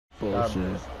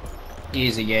Bullshit.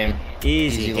 Easy game.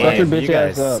 Easy Shut your game. bitch You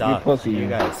guys ass up, suck. you pussy. You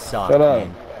guys suck. Shut up.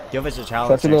 Man. Give us a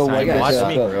challenge Shut your next little time. white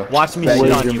ass up. Watch me That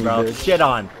shit on wager you, me, bro. bitch. Shit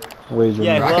on. Wager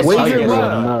Yeah, me. who else Wager wants to me. get shit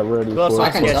I'm on? not ready Who else for I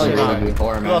wants can to get tell you shit who on?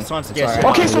 before, Who man. else wants to get It's shit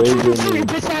alright. on? Okay, so Wager 2v2, me. you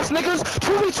bitch ass niggas.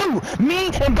 2v2.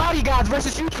 Me and bodyguards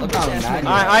versus you two Look bitch how ass mad niggas. you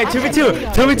are. Alright,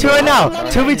 2v2. 2v2 right now.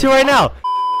 2v2 right now.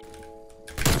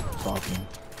 Fucking.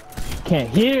 Can't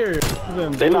hear.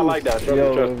 They not like that.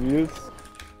 Yo, you.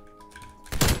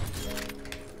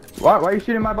 Why are you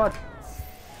shooting my butt?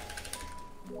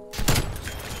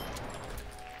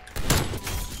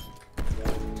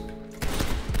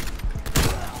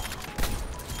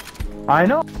 I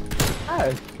know.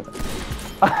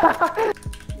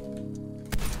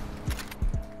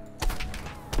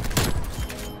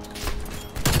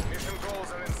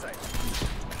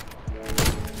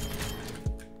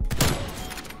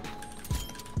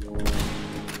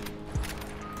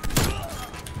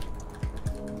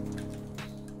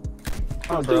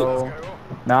 Oh, bro.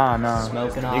 Nah.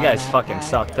 Smoking on. You guys fucking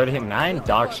suck. 39?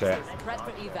 Dog shit.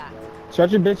 Shut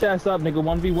your bitch ass up, nigga.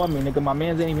 1v1 me, nigga. My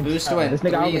man's ain't even. Boost went This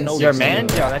nigga, I don't even know. Your this man?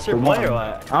 nigga. Yo, that's your For boy one. or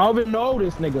what? I don't even know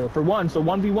this nigga. For one, so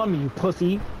 1v1 me, you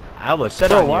pussy. I will shit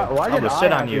Bro, on you. why I did will I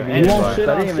shit have on to you. be- You won't Anyway. shit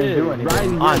I on didn't even shit. do anything. Riley,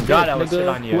 you're On a God, bitch, I will nigga. shit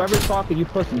on you. Whoever's talking, you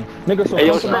pussy. Nigga, so Hey,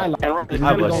 yo, come to my and lobby. Rob,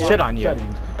 I will shit on you.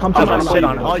 Come to I my will lobby. shit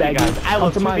on all you guys. I will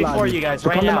Come to my 2v4 lobby. you guys So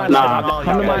right come to now. my Shit Nah, on lobby. all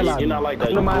Come to you my guys. lobby. You're not like that.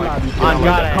 Come to my lobby. On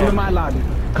God, I Come to am. my lobby.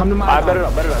 Come to my I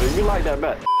lobby. better. If you like that,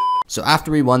 bet. So after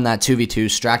we won that 2v2,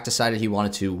 Strack decided he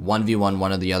wanted to 1v1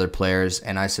 one of the other players,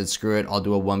 and I said, screw it, I'll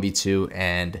do a 1v2,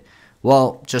 and,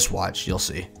 well, just watch, you'll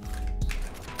see.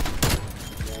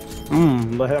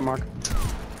 The head marker.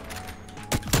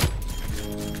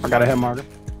 I got a head marker.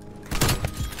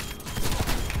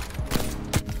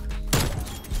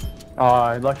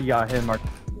 Lucky got a head marker.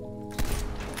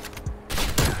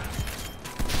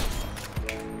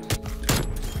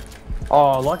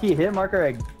 Oh, lucky hit marker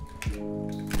egg.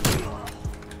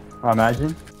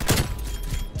 Imagine.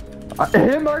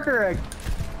 Hit marker egg.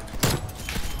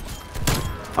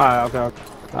 Alright,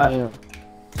 okay.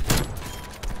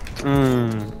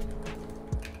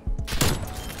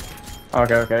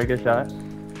 Okay, good shot.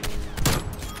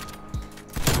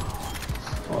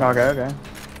 Okay.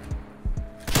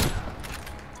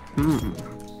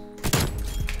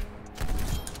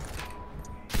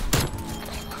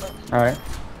 Alright.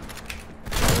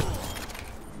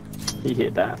 He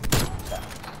hit that.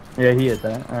 Yeah, he hit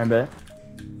that. I bet.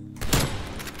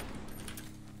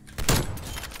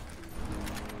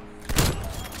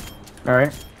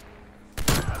 Alright.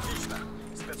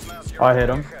 I hit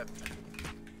him.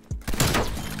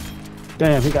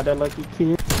 Damn, he got that lucky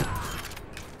kid.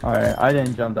 Alright, I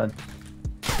didn't jump that.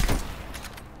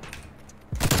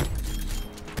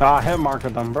 Head marker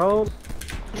them, bro.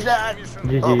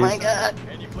 GG. Oh my god.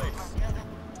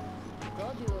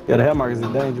 Yeah, the head markers is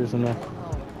dangerous in there.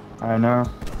 I know.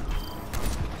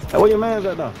 Hey, where your man's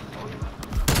at though?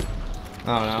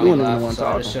 I We don't ain't know. even I'm so I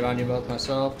talking. just shit on you both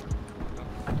myself.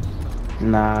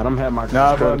 Nah, them head markers.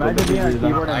 Nah, bro, imagine being on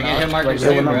keyboard and I get hit markers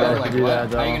like, too, bro. to Like, do what? that,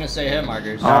 How you though. gonna say hit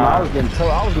markers? I was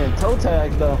getting toe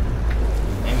tagged though.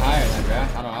 Aim higher then, bro.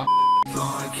 I don't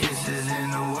know.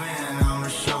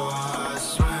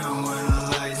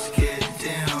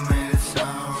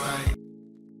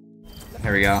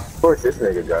 Here we go. Of course this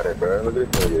nigga got it, bro. Look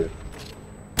at this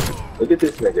nigga. Look at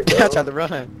this nigga, bro. I tried to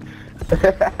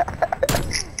run.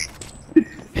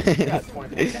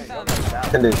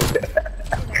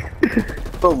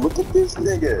 Bro, look at this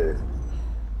nigga.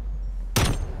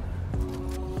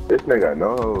 This nigga got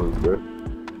no hoes, bro.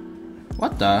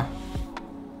 What the?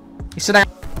 He said I...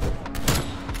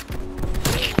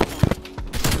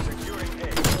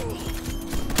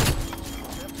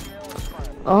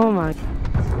 Oh my.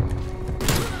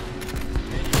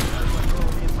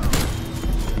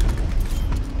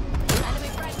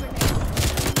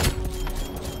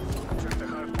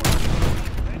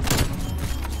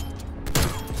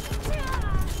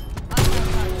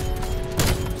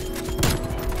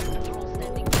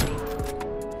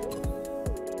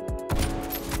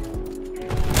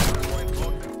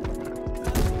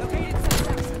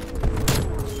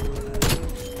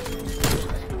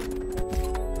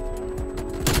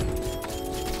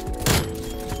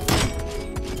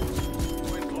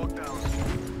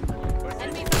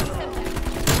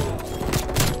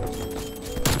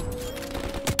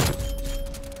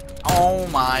 Oh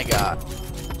my god.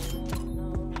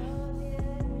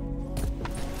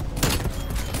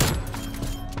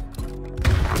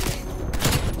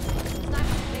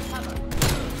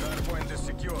 Hardpoint is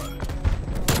secure.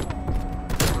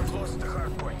 We've lost the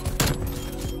hardpoint.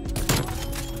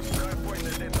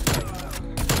 Hardpoint identified.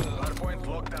 Hardpoint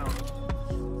locked down.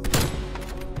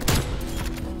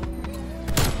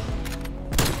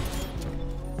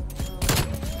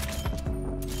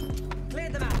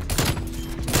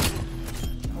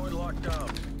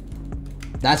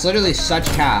 That's literally such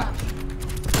cap.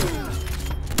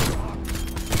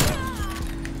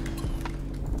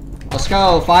 Let's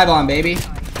go, 5 on, baby.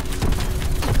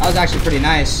 That was actually pretty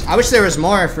nice. I wish there was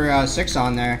more for 6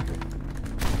 on there.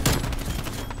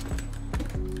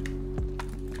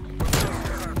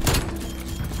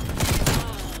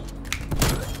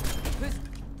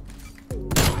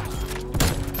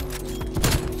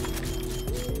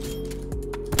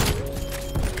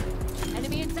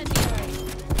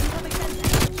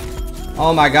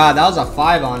 Oh my god, that was a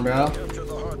 5 on, bro.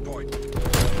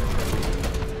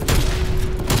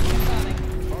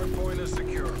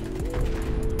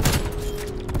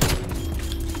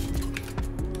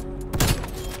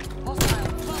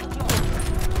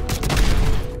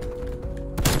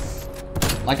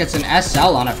 Like it's an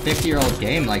SL on a 50-year-old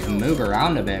game. Like, move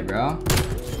around a bit, bro.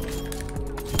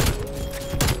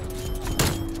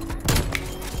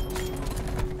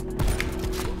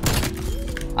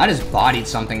 I just bodied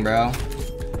something, bro.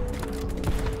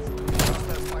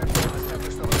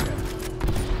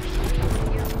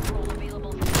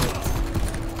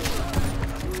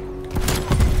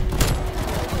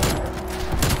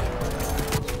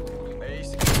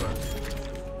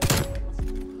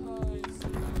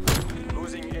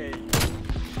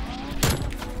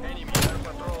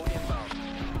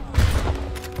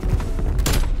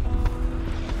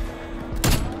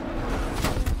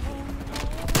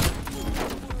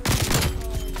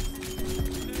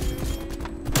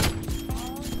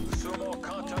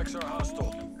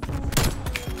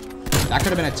 That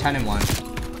could have been a 10 and 1.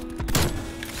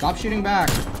 Stop shooting back.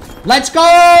 Let's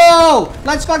go!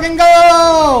 Let's fucking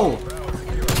go!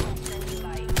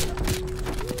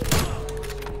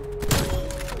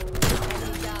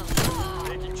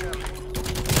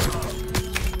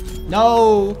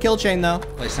 No! Kill chain though.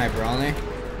 Play sniper only.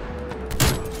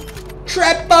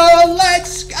 Triple!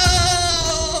 Let's go!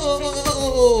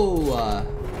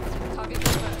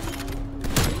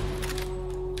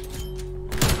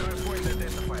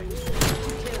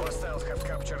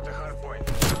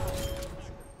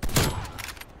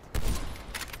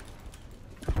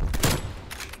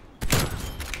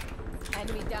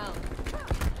 Enemy down.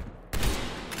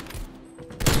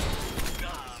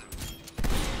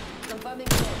 Confirming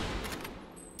kill.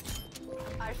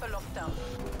 Alpha lockdown.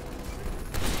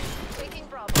 Taking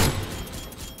Bravo.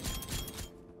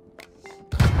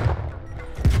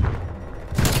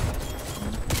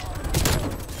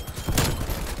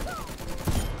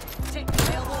 Take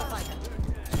available fighter.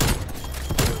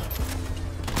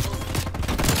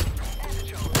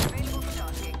 Available for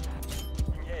tasking.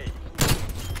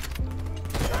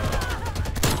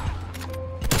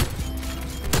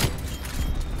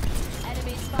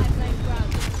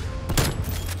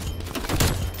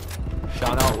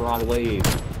 Shout out Ron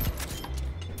Wave.